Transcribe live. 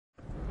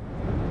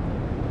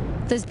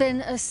There's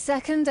been a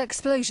second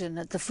explosion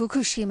at the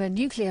Fukushima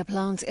nuclear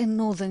plant in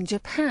northern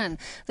Japan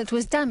that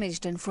was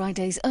damaged in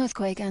Friday's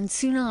earthquake and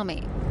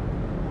tsunami.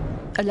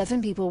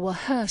 11 people were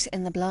hurt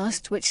in the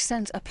blast, which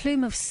sent a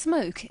plume of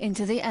smoke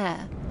into the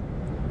air.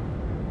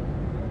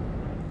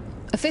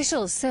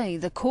 Officials say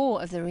the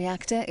core of the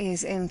reactor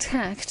is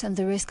intact and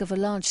the risk of a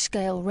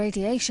large-scale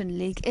radiation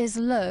leak is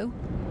low.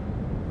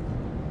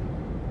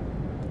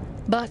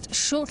 But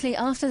shortly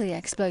after the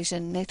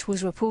explosion, it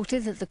was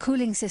reported that the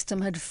cooling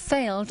system had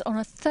failed on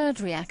a third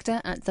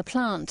reactor at the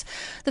plant.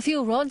 The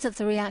fuel rods at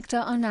the reactor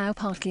are now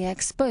partly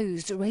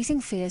exposed,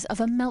 raising fears of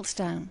a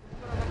meltdown.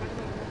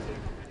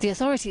 The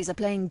authorities are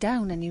playing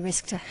down any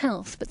risk to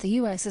health, but the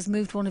US has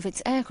moved one of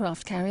its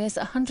aircraft carriers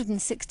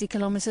 160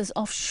 kilometres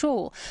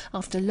offshore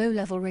after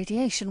low-level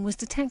radiation was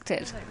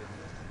detected.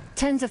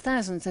 Tens of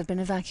thousands have been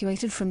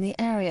evacuated from the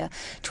area.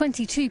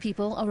 22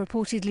 people are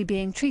reportedly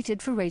being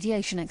treated for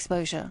radiation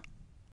exposure.